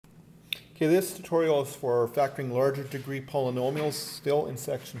Okay, this tutorial is for factoring larger degree polynomials, still in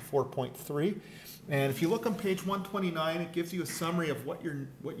section 4.3. And if you look on page 129, it gives you a summary of what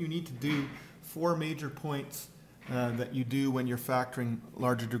you need to do, 4 major points that you do when you're factoring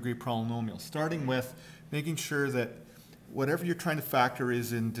larger degree polynomials. Starting with making sure that whatever you're trying to factor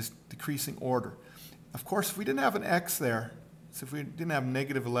is in decreasing order. Of course, if we didn't have an x there, so if we didn't have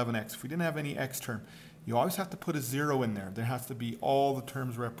negative 11x, if we didn't have any x term, you always have to put a 0 in there. There has to be all the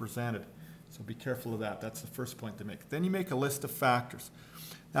terms represented. So be careful of that. That's the first point to make. Then you make a list of factors.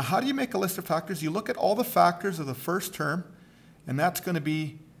 Now, how do you make a list of factors? You look at all the factors of the first term, and that's going to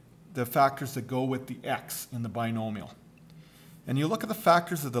be the factors that go with the x in the binomial. And you look at the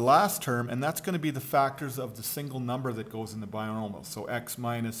factors of the last term, and that's going to be the factors of the single number that goes in the binomial. So x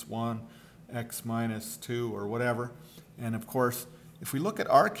minus 1, x minus 2, or whatever. And of course, if we look at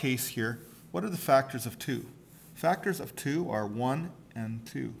our case here, what are the factors of 2? Factors of 2 are 1 and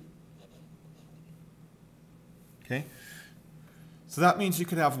 2. Okay? So that means you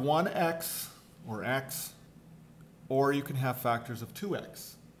could have 1x or x, or you can have factors of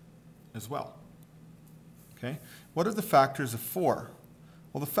 2x as well. Okay? What are the factors of 4?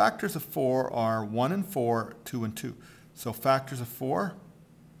 Well, the factors of 4 are 1 and 4, 2 and 2. So factors of 4,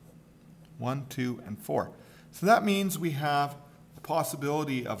 1, 2, and 4. So that means we have the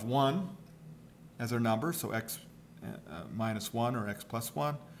possibility of 1 as our number, so x minus 1 or x plus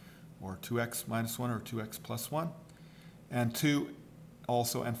 1, or 2x minus 1 or 2x plus 1, and 2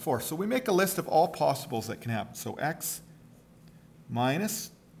 also, and 4. So we make a list of all possibles that can happen. So x minus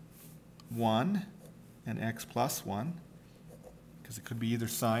 1 and x plus 1, because it could be either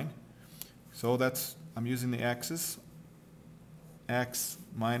sign. So that's, I'm using the x's. X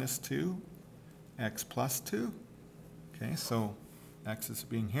minus 2, x plus 2. Okay, so x is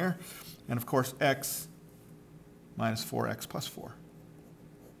being here. And of course, x minus 4, x plus 4.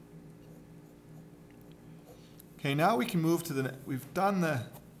 Okay, now we can move to the, we've done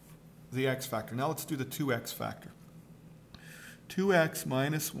the x factor. Now let's do the 2x factor. 2x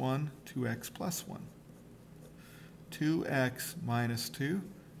minus 1, 2x plus 1. 2x minus 2,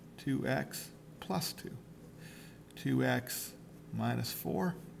 2x plus 2. 2x minus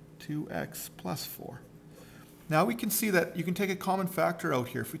 4, 2x plus 4. Now we can see that you can take a common factor out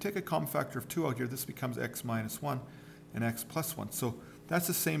here. If we take a common factor of 2 out here, this becomes x minus 1 and x plus 1. So that's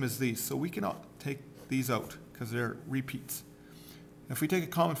the same as these. So we can take these out because they're repeats. If we take a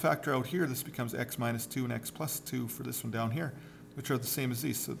common factor out here, this becomes x minus 2 and x plus 2 for this one down here, which are the same as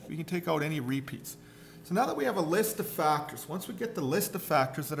these. So we can take out any repeats. So now that we have a list of factors, once we get the list of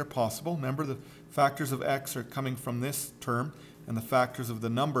factors that are possible, remember the factors of x are coming from this term, and the factors of the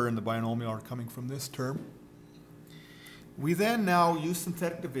number in the binomial are coming from this term. We then now use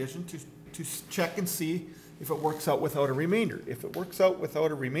synthetic division to check and see if it works out without a remainder. If it works out without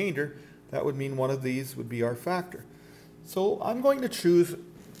a remainder, that would mean one of these would be our factor. So I'm going to choose,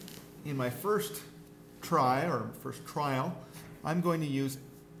 in my first try, or first trial, I'm going to use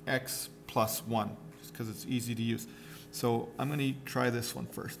x plus 1, just because it's easy to use. So I'm going to try this one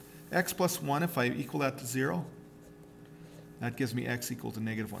first. X plus 1, if I equal that to 0, that gives me x equal to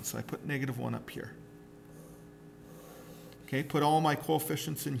negative 1. So I put negative 1 up here. Okay, put all my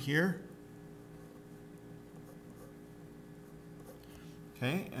coefficients in here.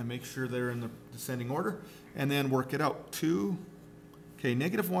 Okay, and make sure they're in the descending order. And then work it out. 2, okay,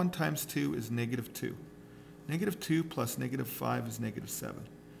 negative 1 times 2 is negative 2. Negative 2 plus negative 5 is negative 7.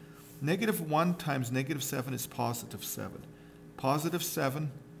 Negative 1 times negative 7 is positive 7. Positive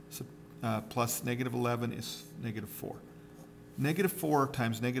 7 plus negative 11 is negative 4. Negative 4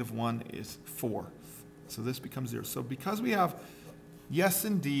 times negative 1 is 4. So this becomes 0. So because we have, yes,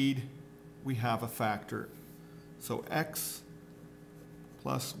 indeed, we have a factor. So x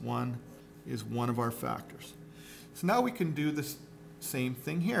plus 1 is one of our factors. So now we can do this same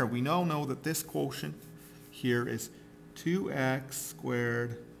thing here. We now know that this quotient here is 2x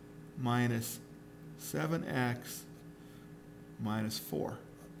squared minus 7x minus 4.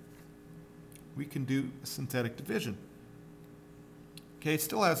 We can do synthetic division. Okay, it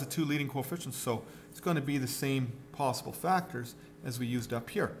still has the 2 leading coefficients, so it's going to be the same possible factors as we used up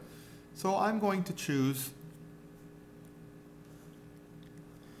here. So I'm going to choose,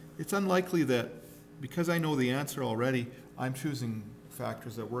 it's unlikely that, because I know the answer already, I'm choosing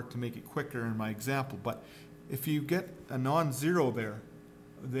factors that work to make it quicker in my example. But if you get a non-zero there,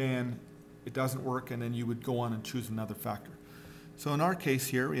 then it doesn't work, and then you would go on and choose another factor. So in our case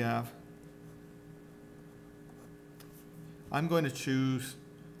here, we have, I'm going to choose,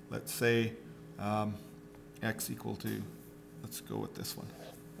 let's say, x equal to, let's go with this one,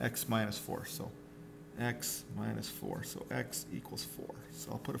 x minus 4. So x minus 4. So x equals 4.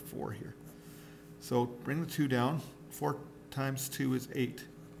 So I'll put a 4 here. So bring the 2 down. 4 times 2 is 8.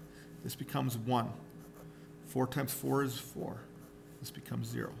 This becomes 1. 4 times 4 is 4. This becomes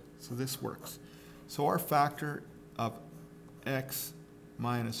 0. So this works. So our factor of x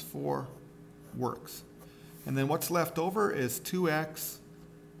minus 4 works. And then what's left over is 2x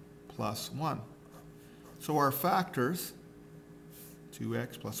plus 1. So our factors,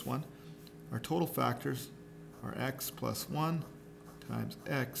 2x plus 1, our total factors are x plus 1 times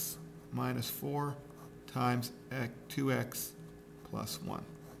x minus 4 times 2x plus 1.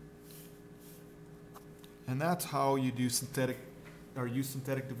 And that's how you do synthetic, or use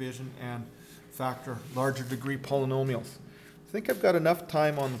synthetic division and factor larger degree polynomials. I think I've got enough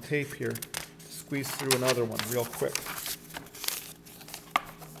time on the tape here to squeeze through another one real quick.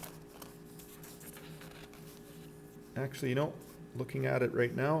 Actually, you know, looking at it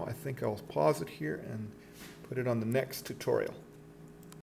right now, I think I'll pause it here and put it on the next tutorial.